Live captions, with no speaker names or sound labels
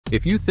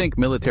If you think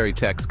military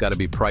tech's gotta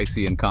be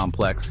pricey and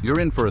complex,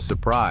 you're in for a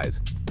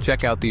surprise.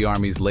 Check out the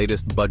Army's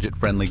latest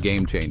budget-friendly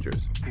game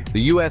changers.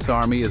 The US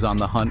Army is on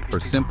the hunt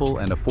for simple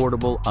and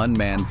affordable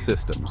unmanned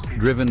systems,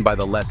 driven by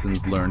the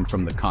lessons learned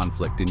from the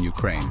conflict in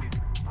Ukraine.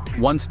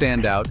 One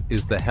standout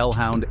is the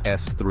Hellhound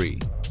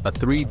S3, a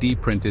 3D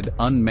printed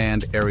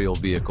unmanned aerial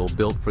vehicle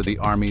built for the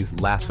Army's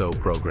LASSO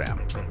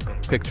program.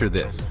 Picture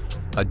this.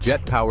 A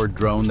jet-powered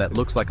drone that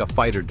looks like a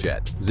fighter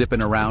jet,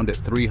 zipping around at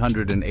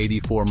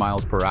 384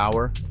 miles per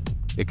hour.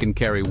 It can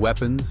carry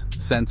weapons,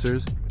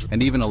 sensors,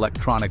 and even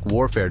electronic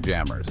warfare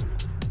jammers.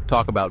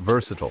 Talk about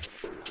versatile.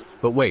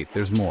 But wait,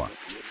 there's more.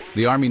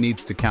 The Army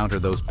needs to counter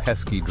those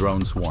pesky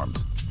drone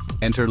swarms.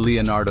 Enter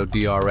Leonardo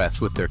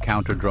DRS with their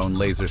counter-drone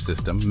laser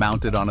system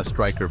mounted on a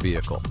Stryker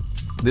vehicle.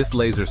 This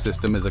laser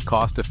system is a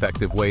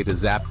cost-effective way to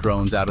zap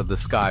drones out of the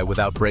sky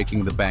without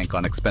breaking the bank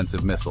on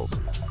expensive missiles.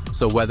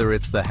 So whether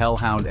it's the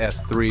Hellhound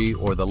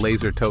S3 or the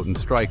laser-toting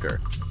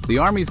Stryker, the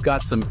Army's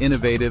got some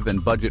innovative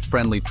and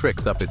budget-friendly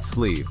tricks up its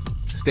sleeve.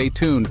 Stay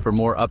tuned for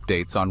more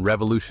updates on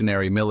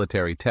revolutionary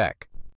military tech.